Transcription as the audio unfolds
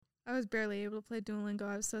I was barely able to play Duolingo.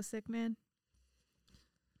 I was so sick, man.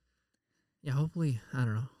 Yeah, hopefully, I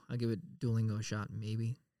don't know. I'll give it Duolingo a shot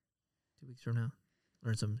maybe 2 weeks from now.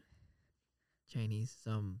 Learn some Chinese,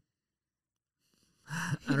 some...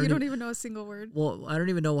 You don't even know a single word. Well, I don't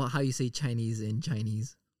even know how you say Chinese in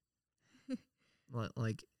Chinese.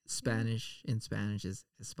 Like Spanish in Spanish is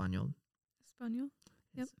Español. Español?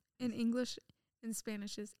 Yep. In English, in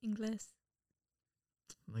Spanish is Inglés.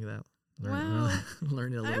 Like that. Wow.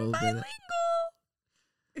 Learn it a little I'm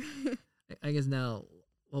bit. I guess now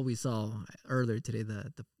what we saw earlier today,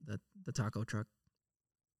 the taco truck.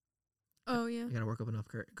 Oh, yeah. I gotta work up enough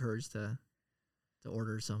courage to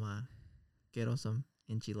order some some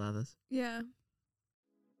enchiladas. Yeah.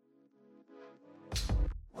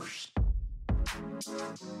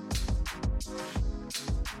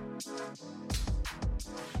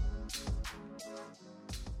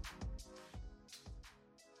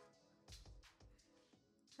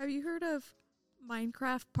 Have you heard of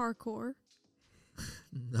Minecraft parkour?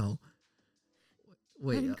 No.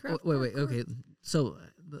 Wait, Minecraft wait. parkour. Okay, so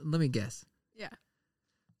let me guess. Yeah.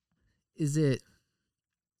 Is it?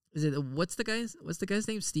 What's the guy's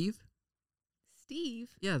name? Steve? Steve?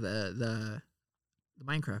 Yeah, the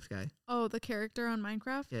Minecraft guy. Oh, the character on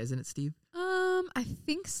Minecraft? Yeah, isn't it Steve? I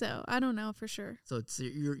think so. I don't know for sure. So it's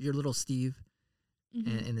your little Steve,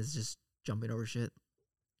 Mhm. and is just jumping over shit,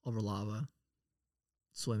 over lava,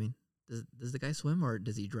 swimming. Does the guy swim or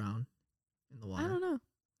does he drown in the water? I don't know.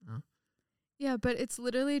 Oh. Yeah, but it's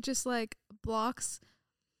literally just like blocks,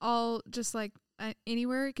 all just like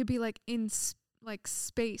anywhere. It could be like in like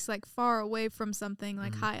space, like far away from something,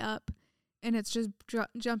 like high up, and it's just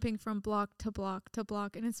jumping from block to block to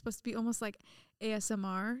block, and it's supposed to be almost like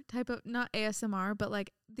ASMR type of, not ASMR, but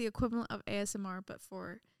like the equivalent of ASMR, but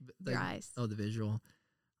for your eyes. Oh, the visual.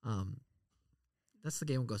 That's the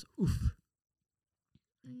game that goes oof.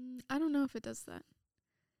 I don't know if it does that.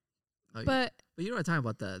 Oh, but you know what I'm talking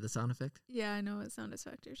about, the sound effect? Yeah, I know what sound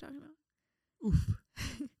effect you're talking about. Oof.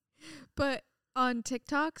 But on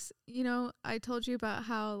TikToks, you know, I told you about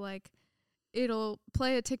how like it'll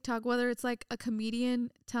play a TikTok, whether it's like a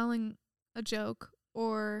comedian telling a joke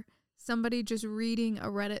or somebody just reading a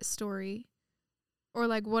Reddit story or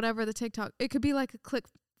like whatever the TikTok. It could be like a clip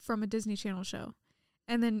from a Disney Channel show.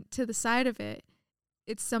 And then to the side of it,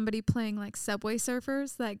 it's somebody playing like Subway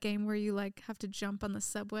Surfers, that game where you like have to jump on the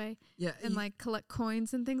subway and like collect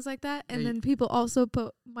coins and things like that. And then people also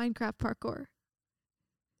put Minecraft parkour.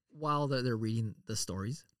 While they're reading the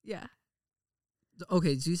stories? Yeah.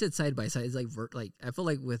 Okay, so you said side by side. It's like, like I feel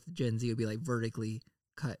like with Gen Z, it would be like vertically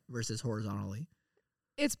cut versus horizontally.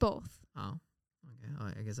 It's both. Oh, okay.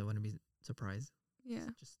 Oh, I guess I wouldn't be surprised. Yeah.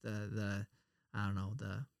 It's just the I don't know,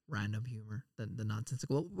 the random humor, the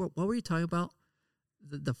nonsensical. What were you talking about?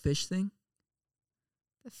 The fish thing?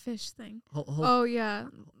 The fish thing. Oh, yeah.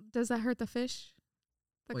 Does that hurt the fish?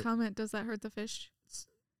 The comment, does that hurt the fish?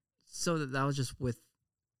 So that was just with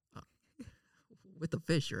the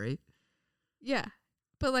fish, right? Yeah.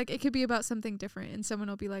 But, like, it could be about something different, and someone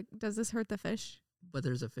will be like, does this hurt the fish? But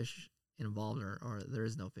there's a fish involved, or there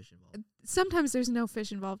is no fish involved. Sometimes there's no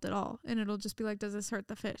fish involved at all, and it'll just be like, does this hurt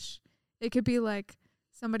the fish? It could be like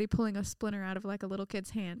somebody pulling a splinter out of like a little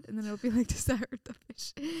kid's hand, and then it'll be like, does that hurt the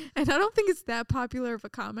fish? And I don't think it's that popular of a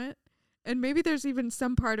comment, and maybe there's even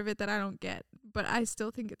some part of it that I don't get, but I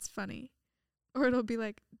still think it's funny. Or it'll be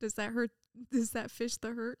like, does that fish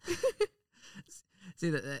the hurt?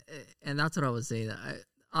 See that, and that's what I was saying.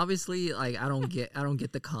 Obviously, like I don't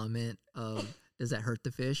get the comment of does that hurt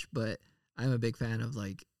the fish, but I'm a big fan of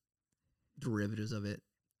like derivatives of it.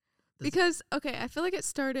 Because okay, I feel like it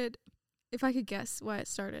started. If I could guess why it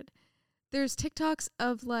started, there's TikToks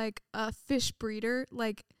of like a fish breeder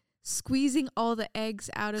like squeezing all the eggs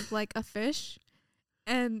out of like a fish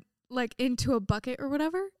and like into a bucket or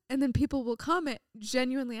whatever, and then people will comment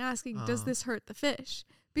genuinely asking, does this hurt the fish?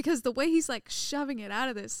 Because the way he's like shoving it out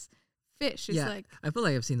of this fish is like, I feel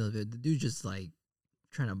like I've seen those videos. The dude just like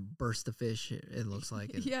trying to burst the fish, it looks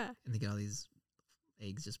like. And, yeah. And they get all these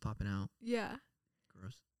eggs just popping out. Yeah.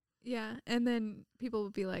 Gross. Yeah. And then people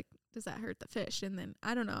would be like, does that hurt the fish? And then,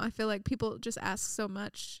 I don't know. I feel like people just ask so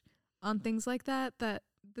much on things like that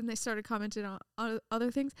then they started commenting on other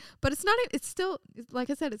things. But it's still, like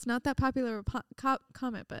I said, it's not that popular a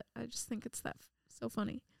comment, but I just think it's so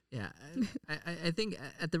funny. Yeah. I think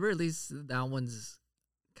at the very least, that one's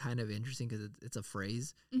kind of interesting because it's a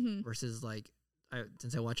phrase versus like,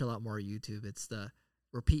 since I watch a lot more YouTube, it's the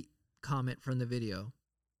repeat comment from the video.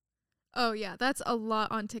 Oh yeah, that's a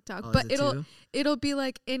lot on TikTok, Oh, but it'll be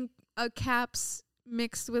like in a caps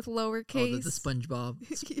mixed with Oh, lowercase. the SpongeBob,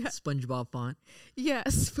 Yeah. SpongeBob font. Yeah,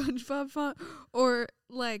 SpongeBob font, or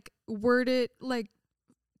like word it like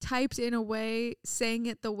typed in a way, saying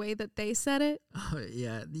it the way that they said it. Oh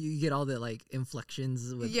yeah, you get all the like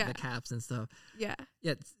inflections with Yeah. the caps and stuff. Yeah,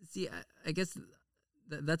 Yeah, see, I guess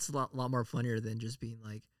that's a lot more funnier than just being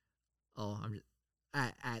like, oh, I'm just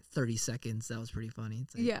at 30 seconds. That was pretty funny.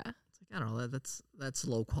 It's like, yeah, it's like I don't know. That's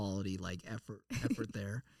low quality like effort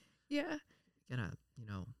there. yeah. You gotta,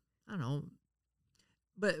 I don't know.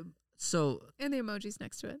 But so And the emojis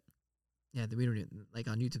next to it. yeah, we don't even, like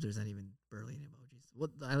on YouTube. There's not even barely any emojis.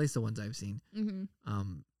 What, at least the ones I've seen. Mm-hmm.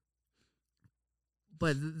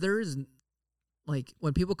 But there is like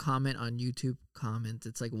when people comment on YouTube comments,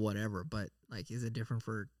 it's like whatever. But like, is it different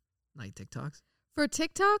for like TikToks? For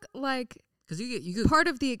TikTok, like Because you could, part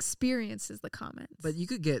of the experience is the comments. but you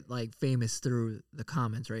could get like famous through the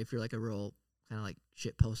comments, right? If you're like a real kind of like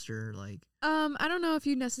shit poster, like I don't know if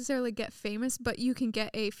you necessarily get famous, but you can get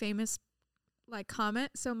a famous like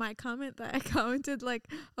comment. So my comment that I commented like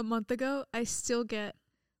a month ago, I still get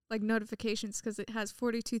like notifications because it has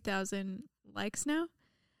 42,000 likes now,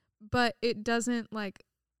 but it doesn't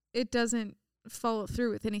follow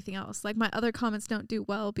through with anything else. Like my other comments don't do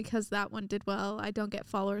well because that one did well. I don't get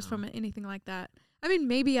followers from it, anything like that. I mean,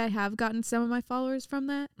 maybe I have gotten some of my followers from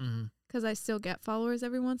that. Because I still get followers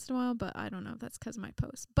every once in a while, but I don't know if that's because of my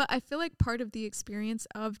posts. But I feel like part of the experience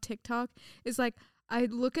of TikTok is like I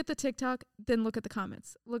look at the TikTok, then look at the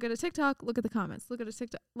comments. Look at a TikTok, look at the comments. Look at a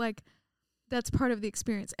TikTok. Like that's part of the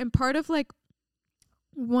experience. And part of like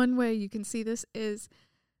one way you can see this is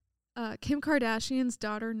Kim Kardashian's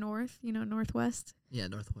daughter, North, Northwest. yeah,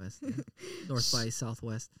 Northwest, yeah. North by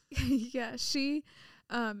Southwest. Yeah, she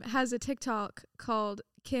has a TikTok called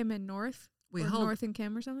Kim and North. Wait, or how North and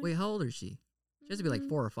Kim or something. Wait, how old is she? She has to be like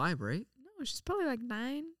 4 or 5, right? No, she's probably like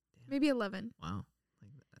 9, maybe 11. Wow,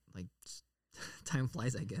 like time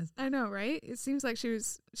flies, I guess. I know, right? It seems like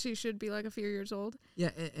she should be like a few years old. Yeah,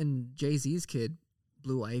 and Jay-Z's kid,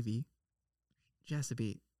 Blue Ivy, she has to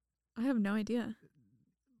be I have no idea.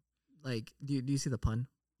 like. Do you see the pun?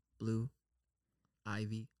 Blue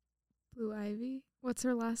Ivy. Blue Ivy. What's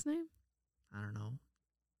her last name? I don't know.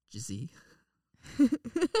 Jay-Z.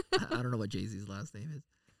 I don't know what Jay-Z's last name is.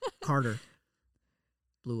 Carter.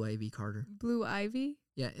 Blue Ivy Carter. Blue Ivy.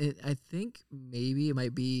 Yeah, I think maybe it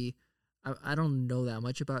might be. I don't know that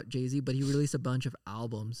much about Jay-Z, but he released a bunch of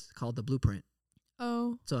albums called The Blueprint.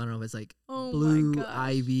 Oh. So I don't know if it's like Oh Blue my gosh.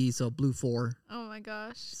 Ivy, so Blue 4. Oh my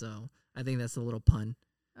gosh. So I think that's a little pun.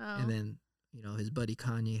 Oh. And then, his buddy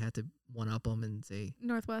Kanye had to one-up him and say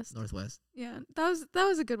Northwest. Northwest. Yeah. That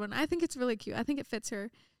was a good one. I think it's really cute. I think it fits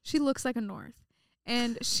her. She looks like a North.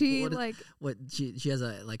 And she What she has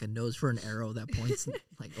a nose for an arrow that points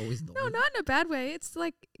like always north. No, not in a bad way. It's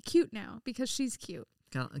like cute now because she's cute.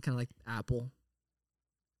 Kind of like Apple.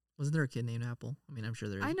 Wasn't there a kid named Apple? I mean, I'm sure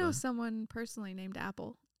there is. I know but someone personally named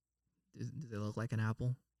Apple. do they look like an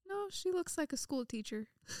apple? No, she looks like a school teacher.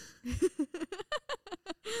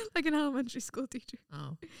 Like an elementary school teacher.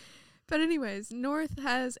 Oh. But anyways, North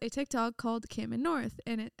has a TikTok called Kim and North,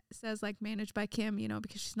 and it says like managed by Kim,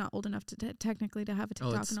 because she's not old enough to technically to have a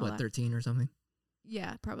TikTok It's and all that. 13 or something?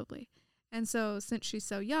 Yeah, probably. And so since she's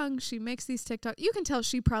so young, she makes these TikTok. You can tell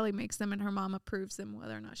she probably makes them and her mom approves them.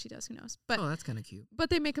 Whether or not she does, who knows. But Oh, that's kind of cute. but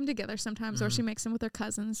they make them together sometimes, or she makes them with her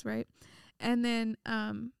cousins, right? And then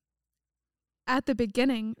at the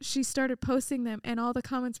beginning, she started posting them, and all the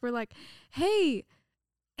comments were like, hey,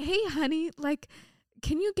 honey, like,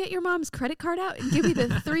 can you get your mom's credit card out and give me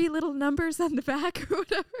the 3 little numbers on the back or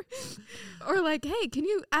whatever? Or like, hey, can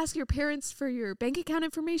you ask your parents for your bank account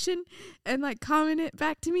information and like comment it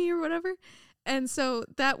back to me or whatever? And so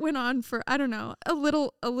that went on for, I don't know, a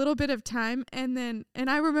little bit of time. And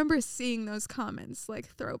I remember seeing those comments like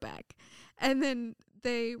throwback. And then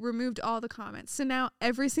they removed all the comments. So now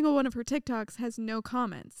every single one of her TikToks has no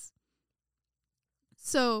comments.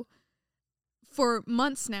 So for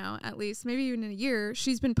months now, at least, maybe even in a year,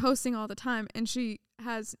 she's been posting all the time and she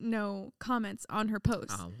has no comments on her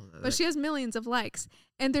posts. Oh, But she has millions of likes.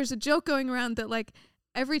 And there's a joke going around that like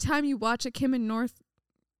every time you watch a Kim and North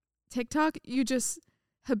TikTok, you just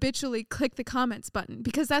habitually click the comments button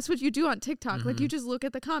because that's what you do on TikTok. Like you just look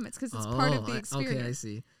at the comments because it's part of the experience. Okay, I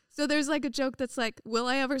see. So there's like a joke that's like, will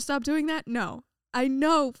I ever stop doing that? No. I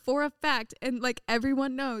know for a fact, and like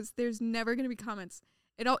everyone knows, there's never going to be comments.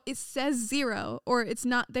 It says 0 or it's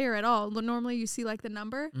not there at all. Normally you see like the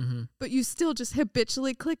number, but you still just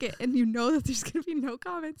habitually click it and you know that there's going to be no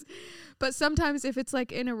comments. But sometimes if it's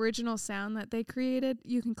like an original sound that they created,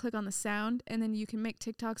 you can click on the sound and then you can make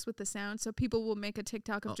TikToks with the sound. So people will make a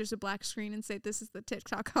TikTok of just a black screen and say, this is the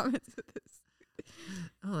TikTok comments of this.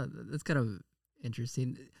 Oh, that's kind of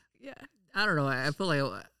interesting. Yeah. I don't know. I feel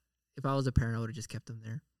like if I was a parent, I would have just kept them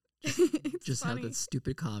there. It's Just have funny. the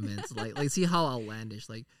stupid comments, like see how outlandish.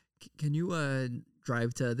 Like, can you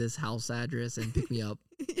drive to this house address and pick me up,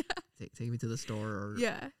 Yeah. take me to the store, or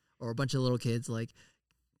Yeah. or a bunch of little kids like,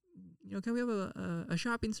 can we have a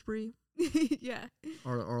shopping spree, Yeah.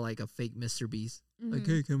 or like a fake Mr. Beast, like, Mhm.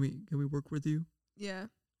 hey, can we work with you? Yeah.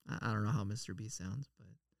 I don't know how Mr. Beast sounds, but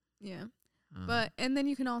Yeah. um, But and then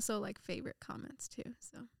you can also like favorite comments too.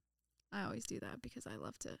 So I always do that because I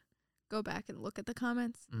love to go back and look at the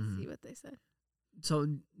comments and Mhm. see what they said. so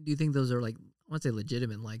do you think those are like, I won't say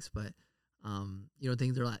legitimate likes, but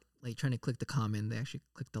think they're like trying to click the comment, they actually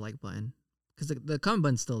click the like button because the comment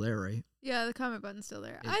button's still there, right? Yeah, the comment button's still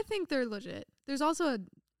there. It- I think they're legit. There's also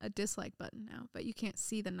a dislike button now, but you can't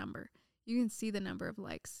see the number. You can see the number of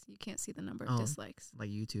likes. You can't see the number of Oh. dislikes. Like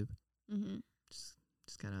YouTube, Mm-hmm.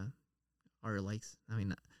 just kind of are likes. I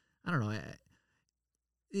mean, I don't know.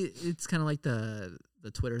 It's kind of like the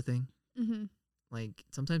Twitter thing. Mm-hmm. Like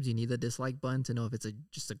sometimes you need the dislike button to know if it's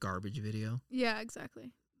just a garbage video Yeah,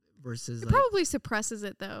 exactly. versus It like probably suppresses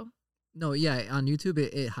it though. no, yeah, on YouTube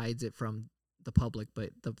it hides it from the public,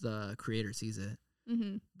 but the creator sees it.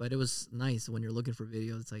 Mm-hmm. But it was nice when you're looking for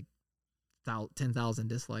videos. It's like 10,000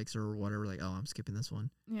 dislikes or whatever. Like, oh, I'm skipping this one.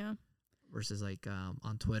 Yeah. Versus like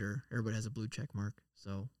on Twitter, everybody has a blue check mark.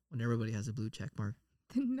 So when everybody has a blue check mark,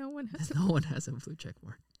 Then no one has. no one has a blue check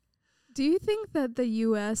mark. Do you think that the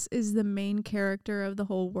U.S. is the main character of the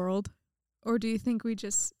whole world? Or do you think we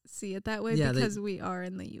just see it that way Yeah, because we are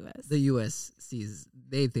in the U.S.? The U.S.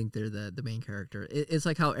 they think they're the main character. It's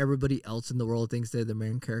like how everybody else in the world thinks they're the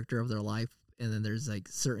main character of their life, and then there's like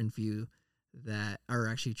certain few that are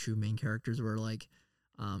actually true main characters where like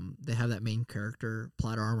they have that main character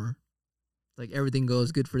plot armor, like everything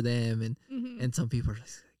goes good for them, and some people are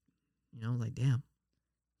just like damn.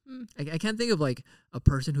 Mm. I can't think of like a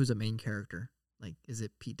person who's a main character. Like, is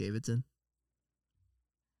it Pete Davidson?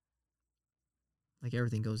 Like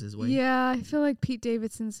everything goes his way. Yeah, I feel like Pete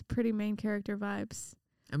Davidson's pretty main character vibes.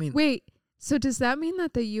 I mean, Wait, so does that mean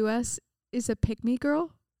that the U.S. is a pick-me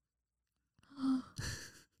girl?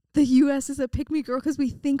 The U.S. is a pick-me girl because we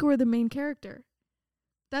think we're the main character.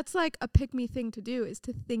 That's like a pick-me thing to do, is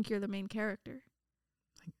to think you're the main character.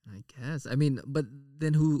 I guess. I mean, but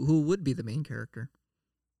then who would be the main character?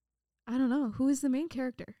 I don't know. Who is the main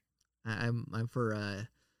character? I'm for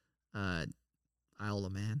Isle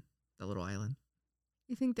of Man, that little island.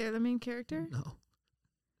 You think they're the main character? No,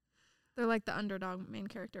 They're like the underdog main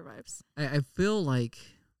character vibes. I feel like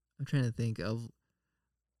I'm trying to think of.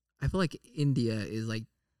 I feel like India is like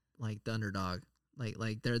the underdog.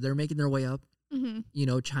 Like they're making their way up.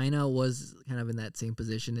 Mm-hmm. China was kind of in that same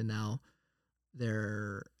position, and now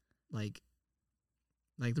they're like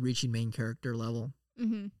the reaching main character level.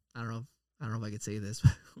 Mm-hmm. I don't know if I could say this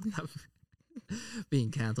without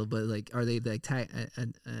being canceled, but like, are they the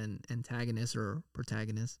an antagonist or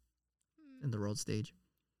protagonist in the world stage?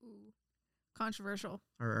 Ooh. Controversial.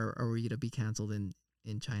 Or are we to be canceled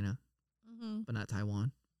in China, Mm-hmm. but not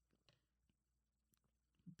Taiwan?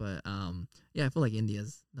 But yeah, I feel like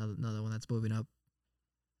India's another one that's moving up.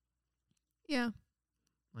 Yeah.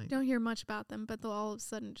 Like, Don't hear much about them, but they'll all of a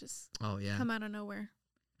sudden just oh yeah, come out of nowhere.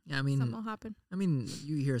 yeah. I Something mean, will happen.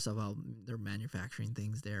 you hear stuff about they're manufacturing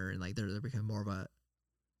things there, and like they're becoming more of a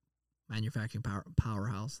manufacturing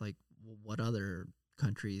powerhouse. Like, what other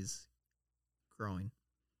countries growing?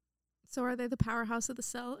 So are they the powerhouse of the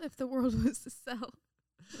cell if the world was to sell?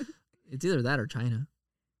 It's either that or China.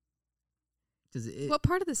 Because What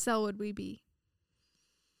part of the cell would we be?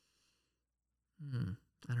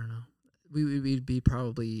 I don't know. We'd be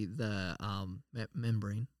probably the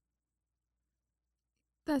membrane.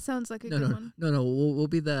 That sounds like a No, good no, one. no, no. We'll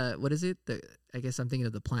be the, what is it? I guess I'm thinking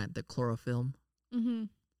of the plant, the chlorophyll. Mm-hmm.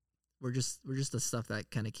 We're just the stuff that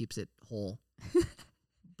kind of keeps it whole,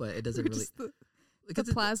 but it doesn't really. Just the Because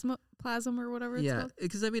plasm or whatever it's yeah, called.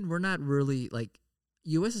 because I mean, we're not really like,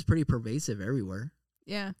 U.S. is pretty pervasive everywhere.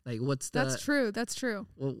 Yeah. Like, what's the That's true. That's true.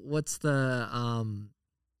 what's the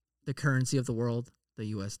currency of the world? The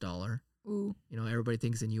U.S. dollar. Ooh. Everybody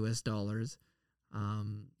thinks in U.S. dollars.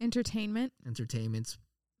 Entertainment. Entertainment's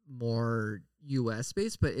more U.S.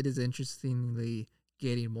 based, but it is interestingly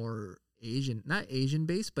getting more Asian, not Asian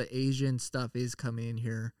based, but Asian stuff is coming in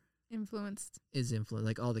here. Influenced. Is influenced,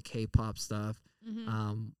 like all the K-pop stuff.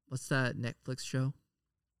 Mm-hmm. What's that Netflix show?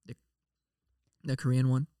 The Korean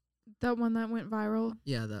one. That one that went viral.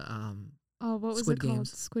 Yeah, the Oh, what was Squid it called?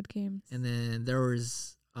 Games. Squid Games. And then there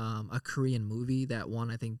was a Korean movie that won,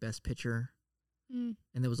 I think, Best Picture, Mm.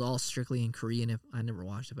 and it was all strictly in Korean. If I never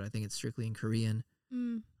watched it, but I think it's strictly in Korean.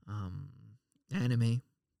 Mm. Anime,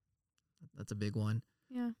 that's a big one.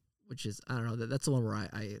 Yeah. Which is, I don't know, that's the one where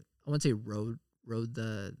I wouldn't say rode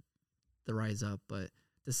the rise up, but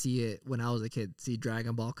to see it when I was a kid, see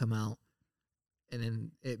Dragon Ball come out, and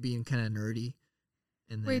then it being kind of nerdy,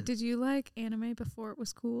 and then Wait, did you like anime before it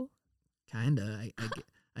was cool? kinda,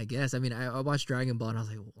 I guess. I mean, I watched Dragon Ball and I was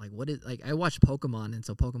like, what is, like, I watched Pokemon, and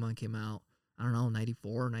so Pokemon came out, I don't know,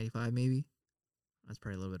 94, 95 maybe. That's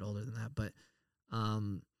probably a little bit older than that, but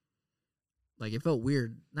like, it felt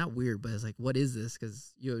weird, not weird, but it's like, what is this?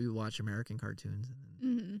 Because you watch American cartoons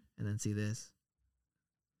and then see this,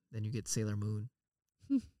 then you get Sailor Moon.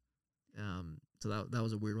 So that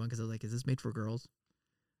was a weird one because I was like, is this made for girls?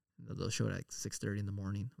 And they'll show it at 6:30 in the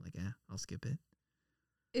morning. I'm like, yeah, I'll skip it.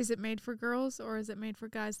 Is it made for girls or is it made for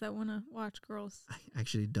guys that want to watch girls? I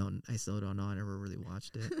actually don't. I still don't know. I never really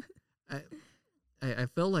watched it. I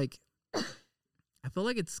feel like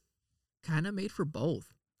it's kind of made for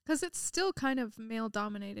both. Because it's still kind of male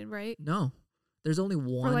dominated, right? No, there's only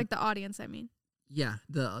one. For like the audience, I mean. Yeah,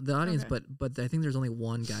 the audience, Okay. but I think there's only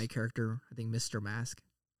one guy character. I think Mr. Mask.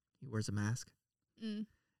 He wears a mask, and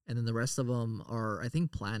then the rest of them are, I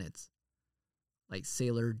think, planets, like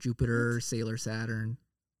Sailor Jupiter, Sailor Saturn.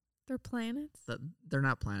 They're planets? They're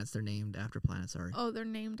not planets. They're named after planets. Sorry. Oh, they're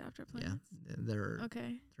named after planets. Yeah, they're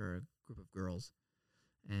Okay. a group of girls,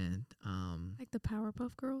 and Like the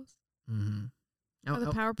Powerpuff Girls? mm-hmm. Are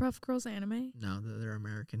the Powerpuff Girls anime? No, they're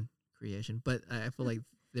American creation, but I feel like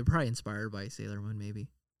they're probably inspired by Sailor Moon, maybe.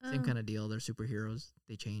 Same kind of deal. They're superheroes.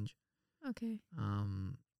 They change. Okay.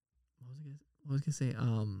 What was I gonna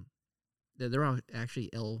say? They're all actually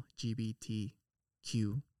LGBTQIA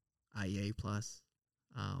plus,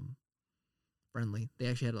 friendly. They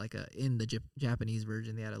actually had like in the Japanese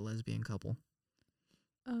version, they had a lesbian couple.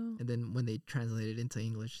 Oh. And then when they translated it into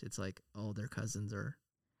English, it's like, oh, their cousins are.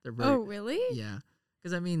 They're very, Oh, really? yeah.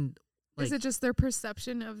 Because I mean, like, Is it just their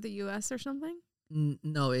perception of the U.S. or something?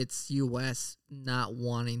 No, it's U.S. not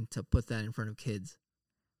wanting to put that in front of kids.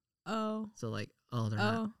 Oh. So like, oh, they're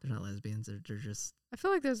not lesbians. They're just. I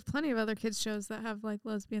feel like there's plenty of other kids shows that have like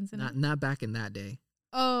lesbians in it. Not back in that day.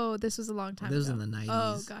 Oh, this was a long time ago. This was in the 90s.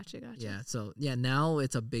 Oh, gotcha. Yeah. So yeah, now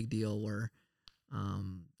it's a big deal where,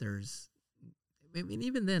 there's, I mean,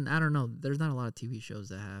 even then, I don't know. There's not a lot of TV shows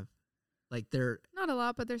that have, like, they're Not a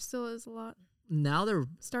lot, but there still is a lot. now they're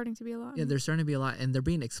Starting to be a lot. yeah, there's starting to be a lot, and they're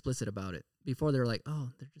being explicit about it. Before they're like, oh,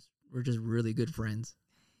 we're just really good friends,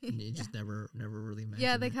 and you just never really mentioned.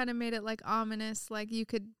 Yeah, they it. kind of made it like ominous, like you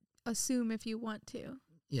could assume if you want to.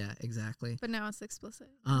 Yeah, exactly. But now it's explicit.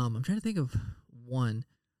 I'm trying to think of one.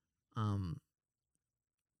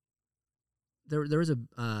 There was a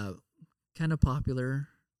kind of popular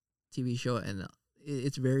TV show, and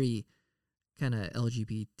it's very kind of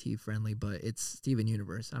LGBT friendly, but it's Steven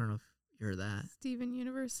Universe. I don't know if you heard that. Steven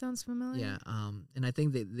Universe sounds familiar. Yeah. And I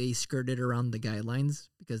think they skirted around the guidelines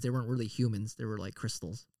because they weren't really humans; they were like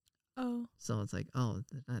crystals. Oh. So it's like, oh,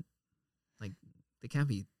 they're not, like, they can't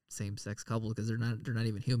be same-sex couples because they're not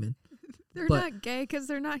even human. They're But- not gay because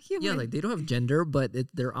they're not human. Yeah, like they don't have gender, but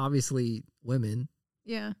they're obviously women.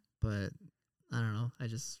 Yeah. But I don't know. I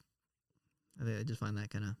just find that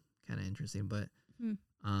kind of interesting. But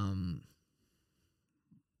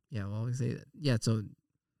yeah, well, we say yeah. So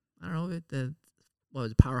I don't know. What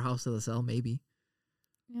was it, Powerhouse of the Cell? Maybe.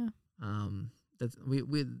 Yeah. That's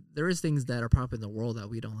we there is things that are popular in the world that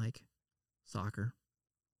we don't like. Soccer.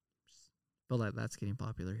 But like that's getting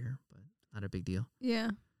popular here, but not a big deal.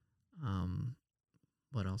 Yeah.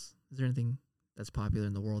 What else? Is there anything that's popular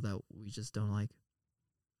in the world that we just don't like?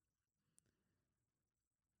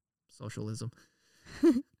 Socialism.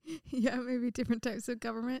 Yeah, maybe different types of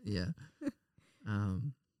government. Yeah.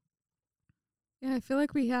 Yeah, I feel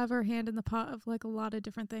like we have our hand in the pot of like a lot of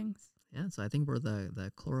different things. Yeah, so I think we're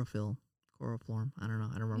the chloroform. I don't know.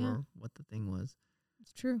 I don't remember what the thing was.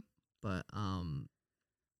 It's true. But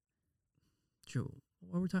true.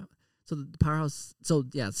 What were we talking? So the Powerhouse. So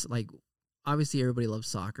yeah, it's like obviously everybody loves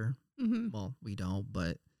soccer. Mm-hmm. Well, we don't,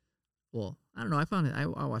 but well, I don't know. I found it. I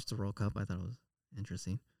watched the World Cup. I thought it was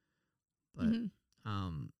interesting. But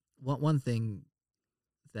one thing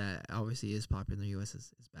that obviously is popular in the U.S.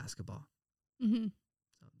 is basketball. Mm-hmm.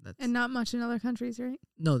 So that's And not much in other countries, right?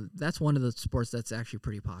 no, that's one of the sports that's actually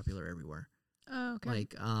pretty popular everywhere. Oh, okay.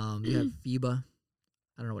 Like you have FIBA.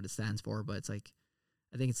 I don't know what it stands for, but it's like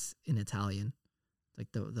I think it's in Italian. Like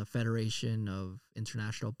the Federation of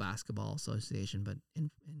International Basketball Association, but in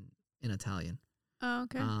Italian. Oh,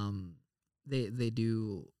 okay. They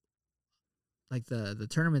do like the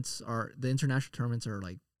tournaments are the international tournaments are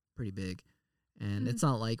like pretty big, and it's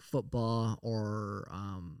not like football or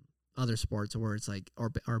other sports where it's like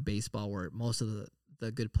or baseball where most of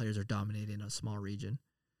the good players are dominating a small region.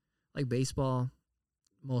 Like baseball,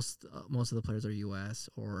 most of the players are U.S.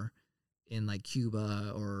 or in like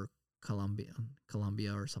Cuba or Colombia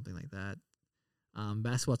or something like that.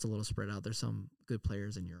 Basketball's a little spread out. There's some good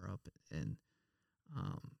players in Europe and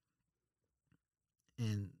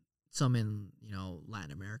some in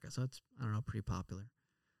Latin America. So it's pretty popular.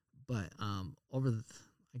 But I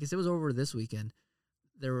guess it was over this weekend.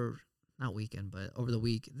 There were not weekend, but over the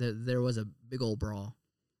week there was a big old brawl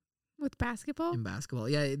with basketball. In basketball,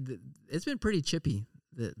 yeah, it's been pretty chippy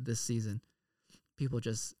this season. People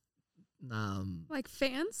just like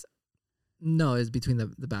fans. No, it's between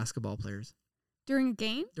the basketball players during a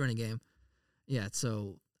game. Yeah.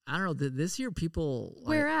 So I don't know. This year, people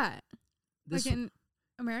where at? Like in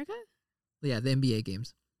America? Yeah, the NBA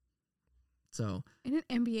games. So in an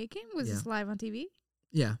NBA game, was this live on TV?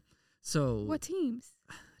 Yeah. So what teams?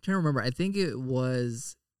 I'm trying to remember. I think it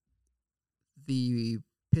was the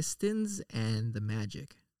Pistons and the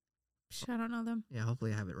Magic. I don't know them. Yeah,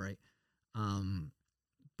 hopefully I have it right.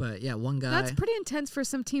 But yeah, one guy. That's pretty intense for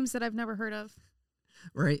some teams that I've never heard of.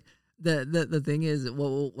 Right. The thing is,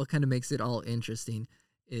 what kind of makes it all interesting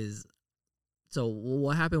is, so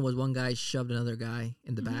what happened was one guy shoved another guy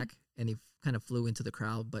in the back, and he kind of flew into the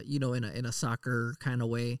crowd. But in a soccer kind of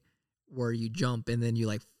way, where you jump and then you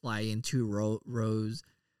like fly in two rows.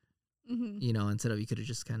 Instead of you could have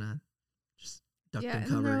just kind of just ducked and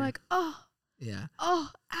covered. And they're like, oh, yeah, oh,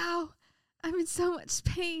 ow, I'm in so much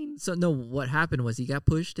pain. So no, what happened was he got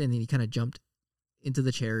pushed and then he kind of jumped into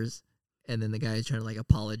the chairs, and then the guy is trying to like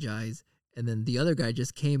apologize, and then the other guy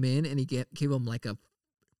just came in and he gave him like a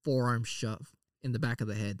forearm shove in the back of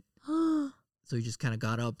the head. So he just kind of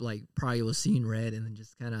got up, like probably was seeing red, and then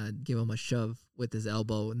just kind of gave him a shove with his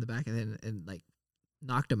elbow in the back of the head and like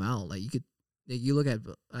knocked him out. Like you look at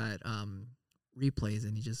replays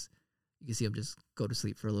and you can see him just go to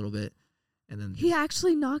sleep for a little bit, and then he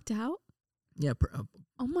actually knocked out. Yeah.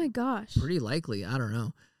 Oh my gosh. Pretty likely. I don't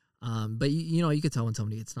know. But you could tell when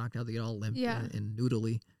somebody gets knocked out, they get all limp and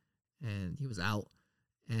noodly, and he was out,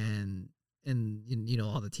 and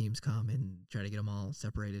all the teams come and try to get them all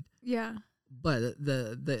separated. Yeah. But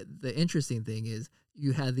the interesting thing is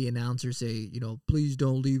you had the announcer say, please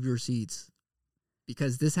don't leave your seats,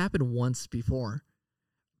 because this happened once before,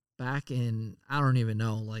 back in, I don't even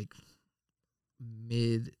know, like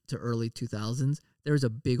mid to early 2000s. There was a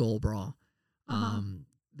big old brawl.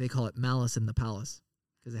 They call it Malice in the Palace,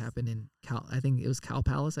 because it happened in I think it was Cow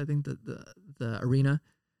Palace, I think the arena.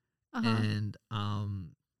 And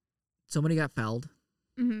somebody got fouled.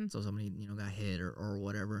 So somebody got hit or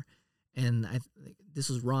whatever. And this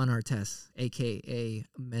was Ron Artest, a.k.a.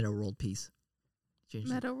 Meta World Peace.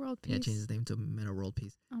 Meta World Peace? Yeah, changed his name to Meta World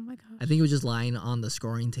Peace. Oh, my gosh. I think he was just lying on the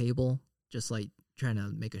scoring table, just like trying to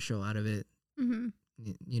make a show out of it,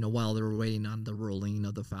 while they were waiting on the ruling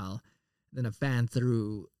of the foul. Then a fan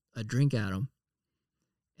threw a drink at him,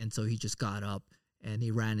 and so he just got up, and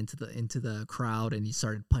he ran into the crowd, and he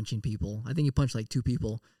started punching people. I think he punched like two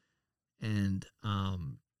people, and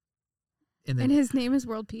his name is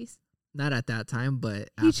World Peace? Not at that time, but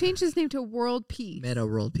he changed his name to World Peace. Meta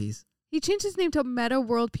World Peace. He changed his name to Meta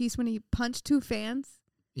World Peace when he punched two fans.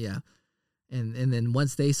 Yeah, and then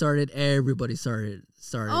once they started, everybody started.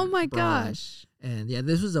 Oh my brawling. Gosh! And yeah,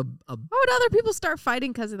 this was a. Why would other people start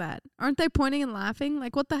fighting because of that? Aren't they pointing and laughing?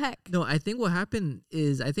 Like, what the heck? No, I think what happened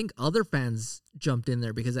is I think other fans jumped in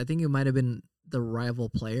there, because I think it might have been the rival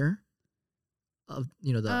player.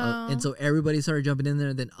 And so everybody started jumping in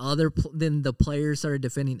there. Then then the players started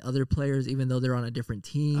defending other players, even though they're on a different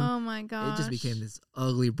team. Oh my gosh! It just became this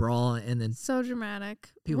ugly brawl, and then so dramatic.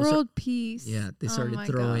 World Peace. Yeah, they started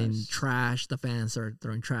throwing trash. The fans started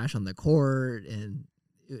throwing trash on the court, and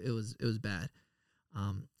it was bad.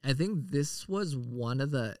 I think this was one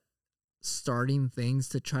of the starting things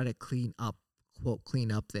to try to clean up the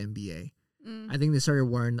NBA. I think they started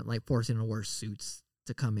forcing them to wear suits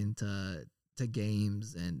to come into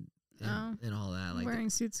games and all that. Like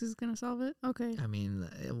wearing suits is gonna solve it. Okay. I mean,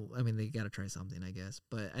 they got to try something, I guess.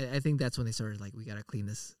 But I think that's when they started we got to clean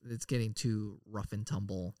this. It's getting too rough and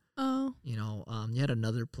tumble. Oh. You had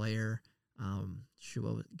another player,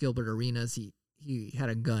 Gilbert Arenas. He had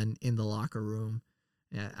a gun in the locker room.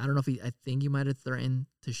 Yeah, I don't know if I think he might have threatened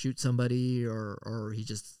to shoot somebody, or he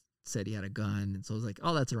just said he had a gun. And so it was like,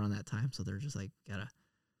 oh, that's around that time. So they're just like,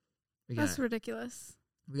 that's ridiculous.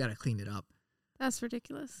 We got to clean it up. That's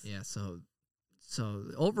ridiculous. Yeah. So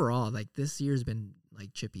overall, this year's been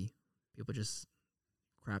chippy. People just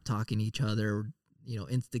crap talking each other,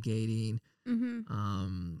 instigating. You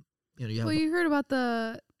heard about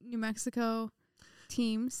the New Mexico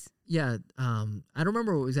teams. Yeah, I don't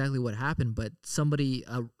remember exactly what happened, but somebody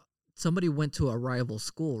went to a rival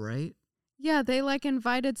school, right? Yeah, they like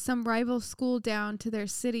invited some rival school down to their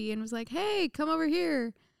city and was like, "Hey, come over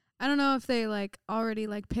here." I don't know if they like already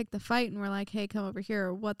like picked the fight and were like, "Hey, come over here,"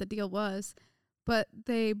 or what the deal was. But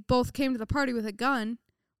they both came to the party with a gun.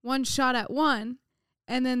 One shot at one,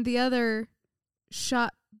 and then the other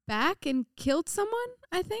shot back and killed someone,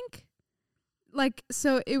 I think. Like,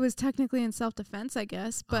 so it was technically in self-defense, I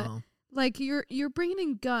guess, but like you're bringing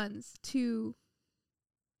in guns to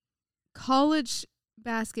college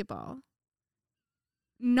basketball,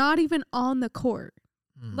 not even on the court.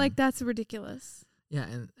 Like, that's ridiculous. Yeah,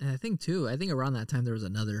 and I think around that time there was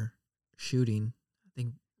another shooting. I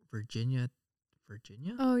think Virginia.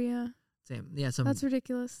 Oh yeah, Same. Yeah, that's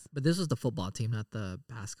ridiculous. But this was the football team, not the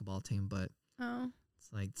basketball team. But Oh,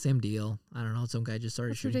 it's like same deal. I don't know. Some guy just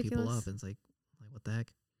started that's shooting ridiculous. people up, and it's like what the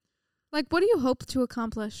heck? Like, what do you hope to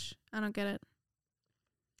accomplish? I don't get it.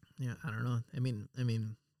 Yeah, I don't know. I mean,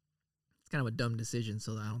 it's kind of a dumb decision.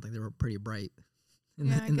 So I don't think they were pretty bright in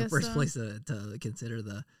the first place to consider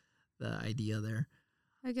the idea there.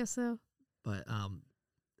 I guess so. But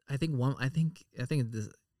I think this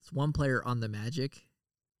one player on the Magic.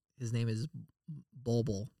 His name is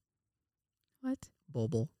Bol. What? Bol.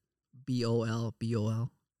 Bol.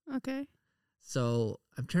 Okay. So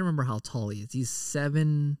I'm trying to remember how tall he is. He's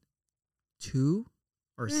 7'2"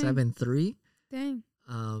 or 7'3". Dang.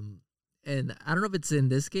 And I don't know if it's in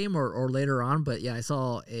this game or later on, but yeah, I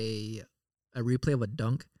saw a replay of a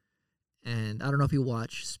dunk, and I don't know if you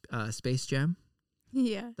watched Space Jam.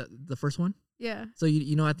 Yeah. The first one. Yeah. So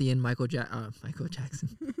you know at the end Michael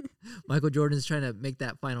Jackson, Michael Jordan's trying to make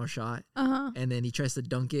that final shot, and then he tries to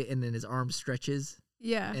dunk it, and then his arm stretches.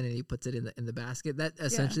 Yeah. And then he puts it in the basket. That's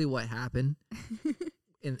essentially what happened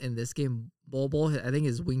in this game. Bol, I think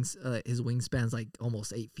his wingspan's like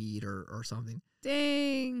almost 8 feet or something.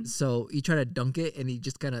 Dang. So he tried to dunk it, and he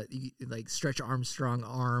just kind of like Stretch Armstrong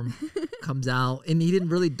arm comes out, and he didn't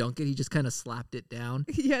really dunk it. He just kind of slapped it down.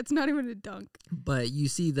 Yeah, it's not even a dunk. But you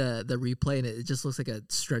see the replay, and it just looks like a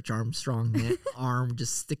Stretch Armstrong arm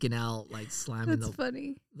just sticking out, like slamming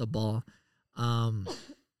the ball.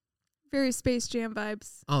 Very Space Jam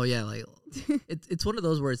vibes. Oh yeah, like it's one of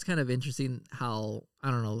those where it's kind of interesting how,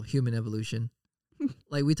 I don't know, human evolution.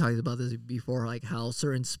 Like we talked about this before, like how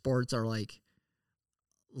certain sports are like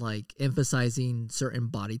emphasizing certain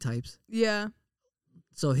body types. Yeah.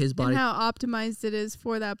 So his body, and how optimized it is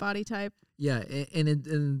for that body type. Yeah,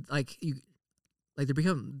 and like you, like they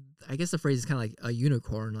become. I guess the phrase is kind of like a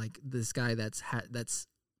unicorn, like this guy that's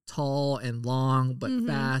tall and long but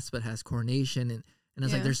fast, but has coordination, and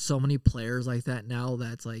it's like there's so many players like that now.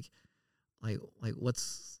 That's like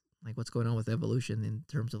what's going on with evolution in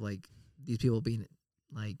terms of like these people being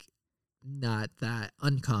like not that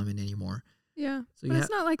uncommon anymore. Yeah, so but it's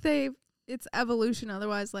not like it's evolution.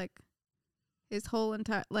 Otherwise, like his whole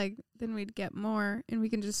entire then we'd get more, and we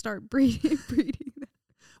can just start breeding.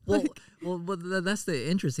 Well, that's the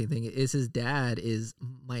interesting thing is his dad is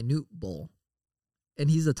Minute Bol, and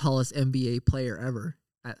he's the tallest NBA player ever.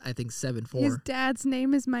 I think 7'4". His dad's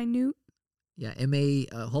name is Minute. Yeah,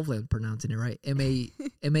 hopefully I'm pronouncing it right.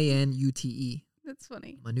 Manute. That's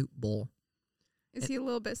funny. Minute Bol. Is he a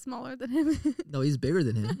little bit smaller than him? No, he's bigger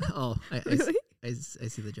than him. Oh, really? I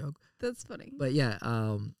see the joke. That's funny. But yeah,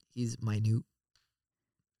 he's Minute.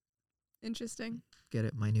 Interesting. Get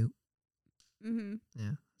it? Minute. Mm-hmm.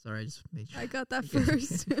 Yeah. Sorry, I just made sure. I got that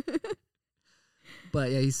first.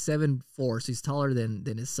 But yeah, he's 7'4", so he's taller than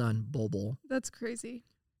his son Bol. That's crazy.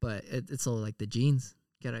 But it's all like the genes.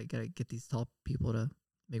 Gotta get these tall people to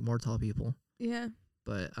make more tall people. Yeah.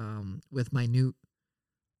 But with Minute,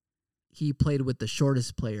 he played with the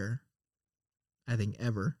shortest player, I think,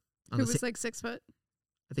 ever. Who was like 6 foot?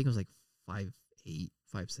 I think it was like 5'8",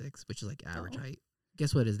 5'6", which is like average height.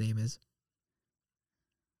 Guess what his name is?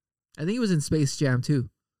 I think he was in Space Jam too.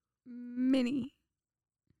 Mini.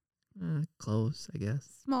 Close, I guess.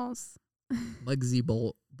 Smalls. Muggsy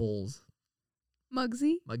Bogues.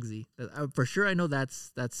 Muggsy? For sure, I know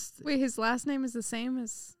that's. Wait, his last name is the same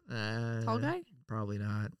as tall guy? Probably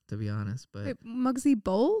not, to be honest. But wait, Muggsy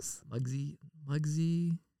Bogues? Muggsy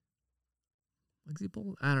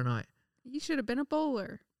Bogues? I don't know. He should have been a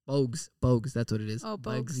bowler. Bogues, that's what it is. Oh,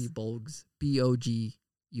 Bogues. Muggsy Bogues.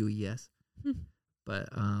 Bogues. But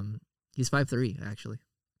he's 5'3", actually.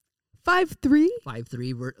 5'3"?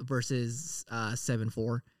 5'3" versus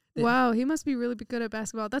 7'4". Wow, he must be really good at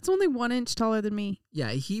basketball. That's only 1 inch taller than me. Yeah,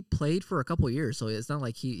 he played for a couple of years, so it's not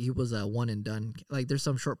like he was a one and done. Like there's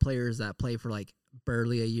some short players that play for like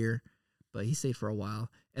barely a year, but he stayed for a while.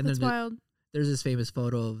 And that's wild. There's this famous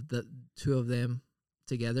photo of the two of them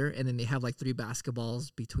together, and then they have like 3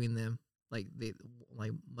 basketballs between them. Like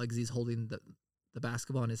Muggsy's holding the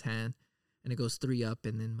basketball in his hand, and it goes 3 up,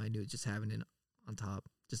 and then Minute just having it on top,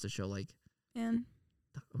 just to show like. And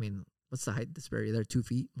I mean, what's the height disparity? They're 2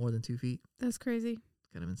 feet, more than 2 feet. that's crazy.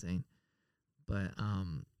 It's kind of insane, but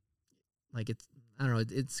like I don't know,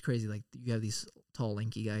 it's crazy. Like you have these tall,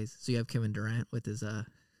 lanky guys. So you have Kevin Durant with his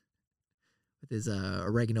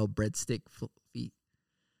oregano breadstick feet.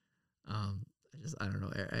 I don't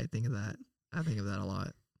know. I think of that. I think of that a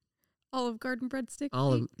lot. Olive Garden breadstick.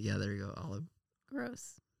 Olive, yeah, there you go. Olive.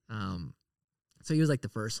 Gross. So he was like the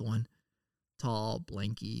first one, tall,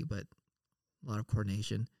 lanky, but a lot of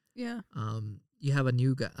coordination. Yeah. You have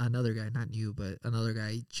another guy, not new, but another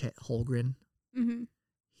guy, Chet Holmgren. Mm-hmm.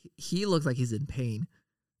 He looks like he's in pain.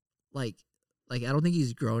 Like I don't think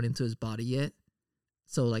he's grown into his body yet.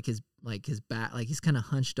 So like his back, like he's kind of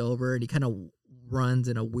hunched over, and he kind of runs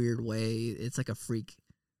in a weird way. It's like a freak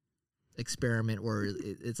experiment where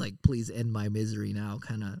it's like, please end my misery now,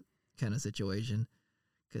 kind of situation.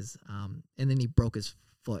 Because and then he broke his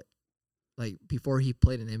foot. Like before he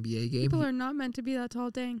played an NBA game. People are not meant to be that tall.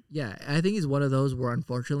 Dang. Yeah, I think he's one of those where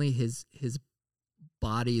unfortunately his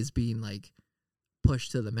body is being like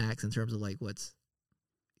pushed to the max in terms of like what's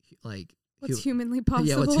humanly possible.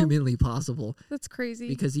 Yeah, what's humanly possible. That's crazy.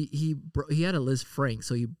 Because he had a Liz Frank,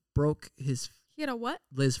 so he broke his. He had a what?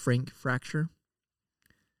 Liz Frank fracture.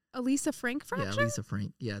 A Lisa Frank fracture. Yeah, Lisa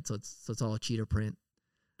Frank. Yeah, so it's all a cheetah print.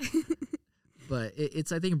 But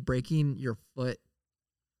it's I think breaking your foot,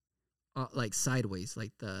 like sideways,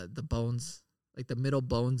 like the bones, like the middle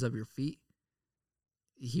bones of your feet.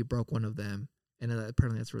 He broke one of them, and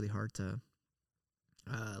apparently that's really hard to,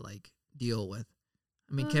 like deal with.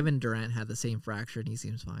 I mean, Kevin Durant had the same fracture, and he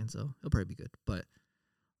seems fine, so he'll probably be good. But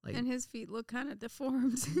like, and his feet look kind of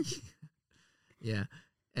deformed. Yeah,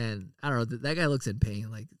 and I don't know. That guy looks in pain,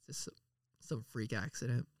 like just some freak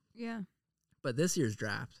accident. Yeah. But this year's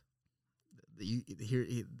draft,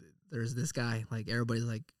 there's this guy. Like everybody's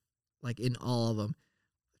like in all of them.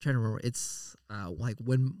 I'm trying to remember. It's like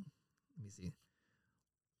let me see.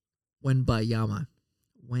 Wembanyama.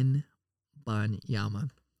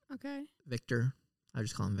 Okay. Victor. I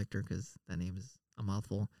just call him Victor because that name is a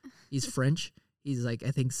mouthful. He's French. He's like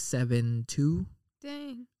I think 7'2".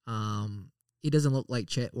 Dang. He doesn't look like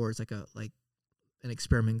Chet, or it's like an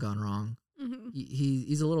experiment gone wrong. Mm-hmm.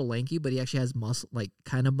 He's a little lanky, but he actually has muscle, like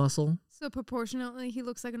kind of muscle. So proportionately, he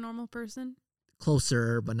looks like a normal person.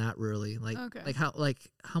 Closer, but not really. Like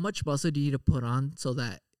how much muscle do you need to put on so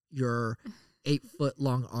that your 8-foot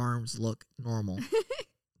long arms look normal?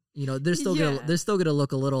 You know, they're still gonna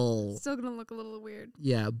look a little. Still gonna look a little weird.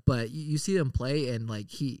 Yeah, but you see them play, and like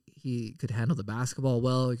he could handle the basketball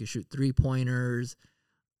well. He could shoot 3-pointers.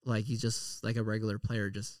 Like he's just like a regular player,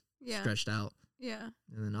 just stretched out. Yeah.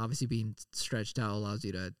 And then obviously being stretched out allows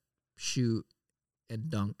you to shoot and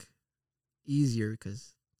dunk easier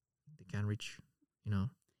because they can't reach, And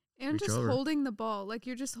reach just over. holding the ball. Like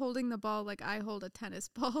you're just holding the ball like I hold a tennis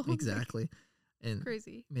ball. Exactly. And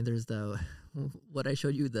crazy. I mean, there's what I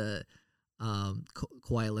showed you, the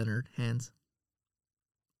Kawhi Leonard hands.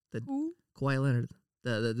 Who? Kawhi Leonard,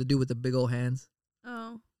 the dude with the big old hands.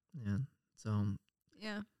 Oh. Yeah. So.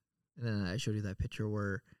 Yeah. And then I showed you that picture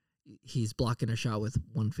where he's blocking a shot with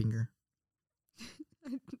one finger.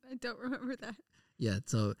 I don't remember that. Yeah.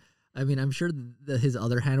 So I mean, I'm sure that his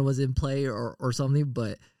other hand was in play or something,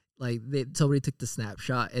 but like somebody took the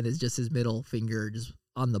snapshot and it's just his middle finger just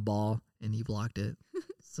on the ball and he blocked it.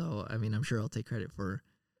 So I mean, I'm sure I'll take credit for.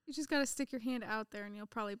 You just gotta stick your hand out there and you'll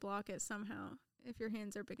probably block it somehow if your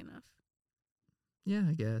hands are big enough. Yeah,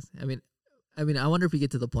 I guess. I mean, I wonder if we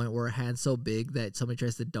get to the point where a hand's so big that somebody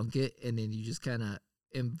tries to dunk it and then you just kind of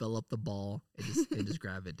envelop the ball and just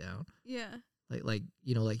grab it down. Yeah. Like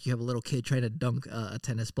you have a little kid trying to dunk a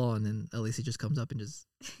tennis ball and then at least he just comes up and just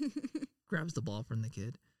grabs the ball from the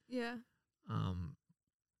kid. Yeah. I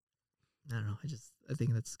don't know. I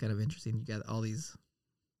think that's kind of interesting. You got all these,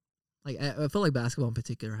 like I feel like basketball in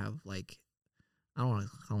particular have like, I don't want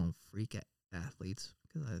to call them freak athletes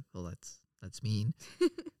because I feel that's mean.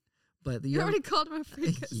 But you already called him a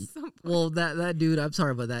freak at some point. Well, that dude, I'm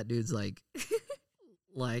sorry, but that dude's like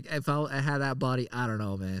if I had that body, I don't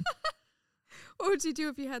know, man. What would you do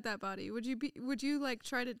if you had that body? Would you like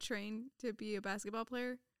try to train to be a basketball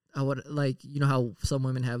player? I would, like, how some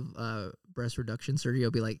women have breast reduction surgery. I'll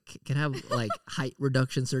be like, can I have like height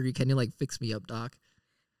reduction surgery? Can you like fix me up, doc?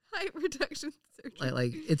 Height reduction surgery.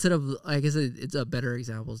 Like instead of, I guess it's a better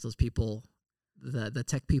example is those people, the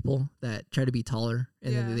tech people that try to be taller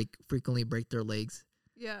and then they frequently break their legs.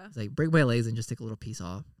 Yeah. It's like, break my legs and just take a little piece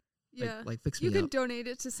off. Yeah. Like fix You me can up. donate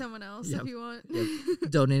it to someone else Yep. if you want. Yep.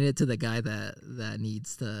 Donate it to the guy that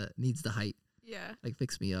needs the height. Yeah. Like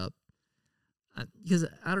fix me up. Because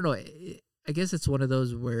I don't know. I guess it's one of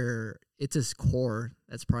those where it's his core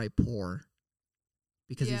that's probably poor.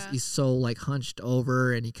 Because Yeah. he's so like hunched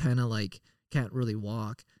over and he kind of like can't really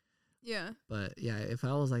walk. Yeah. But yeah, if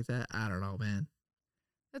I was like that, I don't know, man.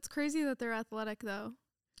 That's crazy that they're athletic though.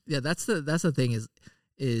 Yeah, that's the thing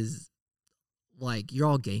is like you're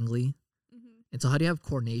all gangly, Mm-hmm. and so how do you have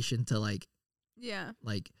coordination to Yeah.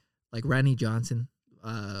 like Randy Johnson? You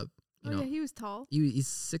Oh know, yeah, he was tall. he's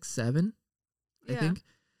 6'7", I Yeah. think,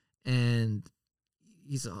 and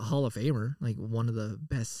he's a Hall of Famer, like one of the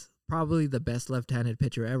best, probably the best left-handed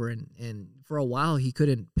pitcher ever. And for a while he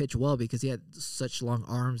couldn't pitch well because he had such long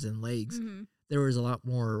arms and legs. Mm-hmm. There was a lot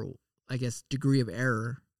more, I guess, degree of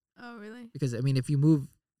error Oh really? because I mean, if you move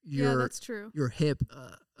Yeah, that's true. your hip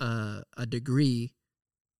a degree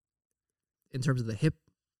in terms of the hip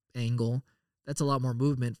angle, that's a lot more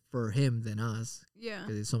movement for him than us Yeah.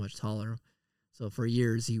 because he's so much taller. So for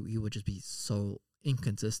years he would just be so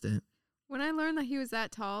inconsistent. When I learned that he was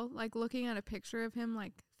that tall, like looking at a picture of him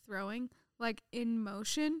like throwing, like in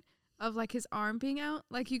motion of like his arm being out,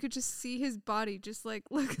 like you could just see his body just like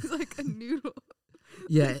looks like a noodle.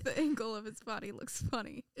 Yeah, Like, the angle of his body looks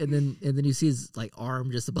funny. and then you see his like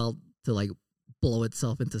arm just about to like blow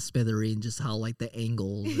itself into smithereen, just how like the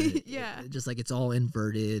angle, Yeah. just like it's all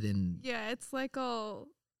inverted and Yeah, it's like all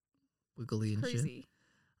wiggly and shit. crazy.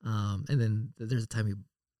 And then there's a time he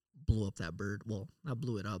blew up that bird. Well, not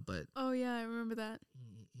blew it up, but Oh yeah, I remember that.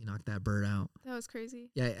 he knocked that bird out. That was crazy.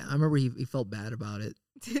 Yeah, I remember he felt bad about it,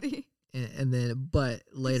 Did he? and then but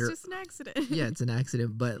later, It's just an accident. yeah, it's an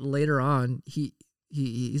accident. But later on,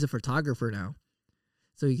 he's a photographer now,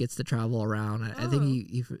 so he gets to travel around. I think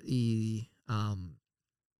he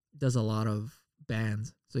does a lot of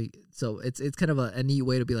bands. So it's kind of a neat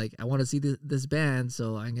way to be like, I want to see this band,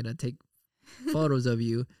 so I'm gonna take photos of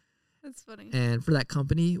you. That's funny. And for that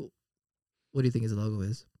company, what do you think his logo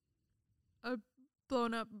is? A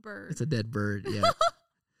blown up bird. It's a dead bird. Yeah.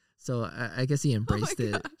 So I guess he embraced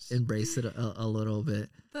it, gosh. a little bit.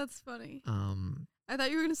 That's funny. Um, I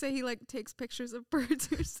thought you were gonna say he like takes pictures of birds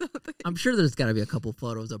or something. I'm sure there's got to be a couple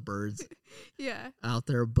photos of birds Yeah. out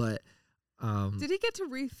there, but Did he get to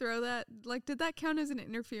rethrow that? Like, did that count as an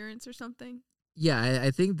interference or something? yeah,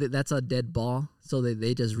 I think that's a dead ball. So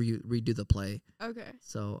they just redo the play. Okay.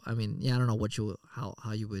 So I mean, yeah, I don't know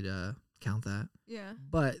how you would count that, Yeah.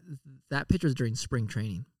 but that pitch was during spring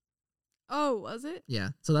training. Oh, was it?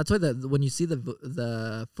 Yeah, so that's why when you see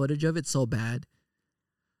the footage of it so bad,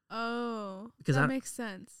 Oh, Because that I- makes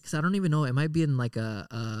sense. because I don't even know, it might be in like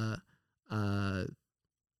I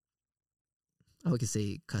would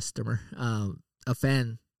say customer, a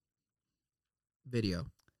fan video.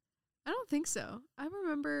 I don't think so. I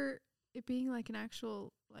remember it being like an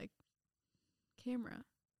actual like camera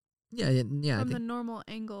Yeah, yeah. I from the think normal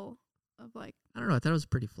angle of like I don't know. I thought it was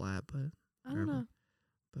pretty flat, but I don't whatever. know.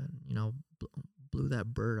 But you know, blew that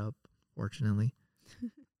bird up. Fortunately,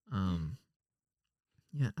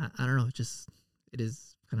 yeah. I don't know. It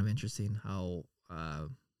is kind of interesting how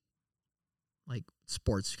like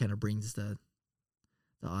sports kind of brings the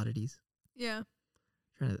oddities. Yeah.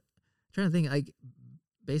 Trying to think. Like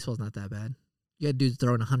baseball's not that bad. You had dudes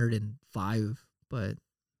throwing 105, but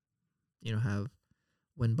you know have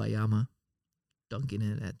Wembayama dunking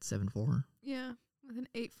it at 7'4". Yeah. With an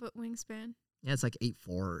 8-foot wingspan. Yeah, it's like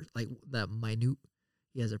 8'4". Like that minute.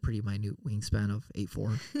 He has a pretty minute wingspan of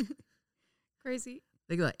 8'4". Crazy.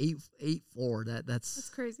 Think about 8'4". That's That's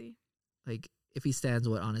crazy. like if he stands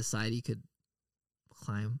on his side, he could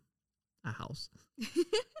climb a house.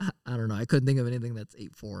 I don't know. I couldn't think of anything that's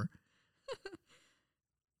 8'4".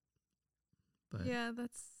 But Yeah,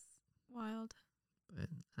 that's wild. but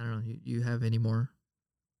I don't know. You have any more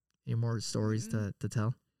stories Mm-mm. to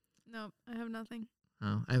tell? No, I have nothing.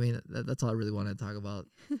 Oh, I mean that's all I really wanted to talk about.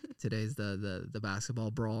 Today's the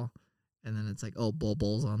basketball brawl, and then it's like, oh,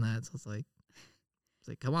 Bul's on that, so it's like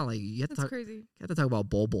come on, like you have to That's talk. crazy. You have to talk about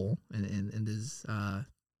Bol and this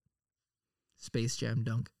Space Jam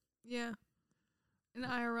dunk. Yeah. An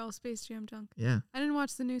IRL Space Jam dunk. Yeah, I didn't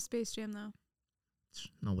watch the new Space Jam though.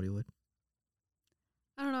 nobody would.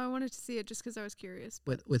 I don't know. I wanted to see it just because I was curious.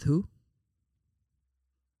 With who?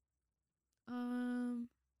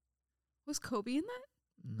 Was Kobe in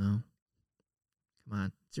that? No. Come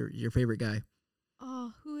on, it's your favorite guy.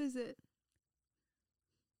 Oh, who is it?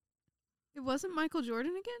 It wasn't Michael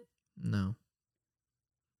Jordan again?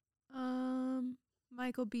 No,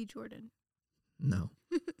 Michael B. Jordan. no.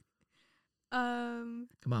 Um,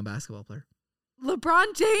 Come on, basketball player.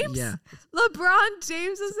 LeBron James? Yeah. LeBron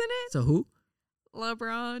James is in it? So who?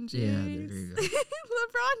 LeBron James. Yeah, there you go.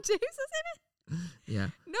 LeBron James is in it? Yeah.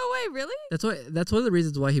 No way, really? That's one of the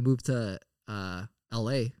reasons why he moved to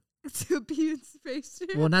L.A. To be in Space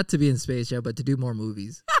Jam? Well, not to be in Space Jam, but to do more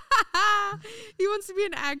movies. He wants to be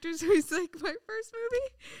an actor, so he's like, my first movie?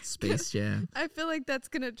 Space Jam. I feel like that's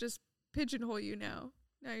going to just pigeonhole you now.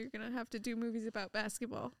 Now you're going to have to do movies about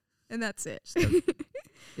basketball. And that's it.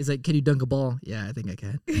 It's like, can you dunk a ball? Yeah, I think I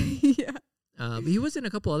can. Yeah. But he was in a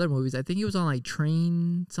couple other movies. I think he was on like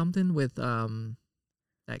Train something with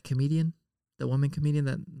that comedian, the woman comedian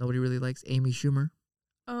that nobody really likes, Amy Schumer.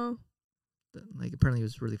 Oh, Like apparently he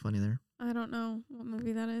was really funny there. I don't know what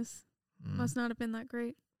movie that is. Mm. Must not have been that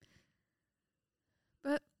great.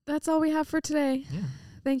 But that's all we have for today. Yeah.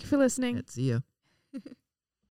 Thank you for listening. See ya.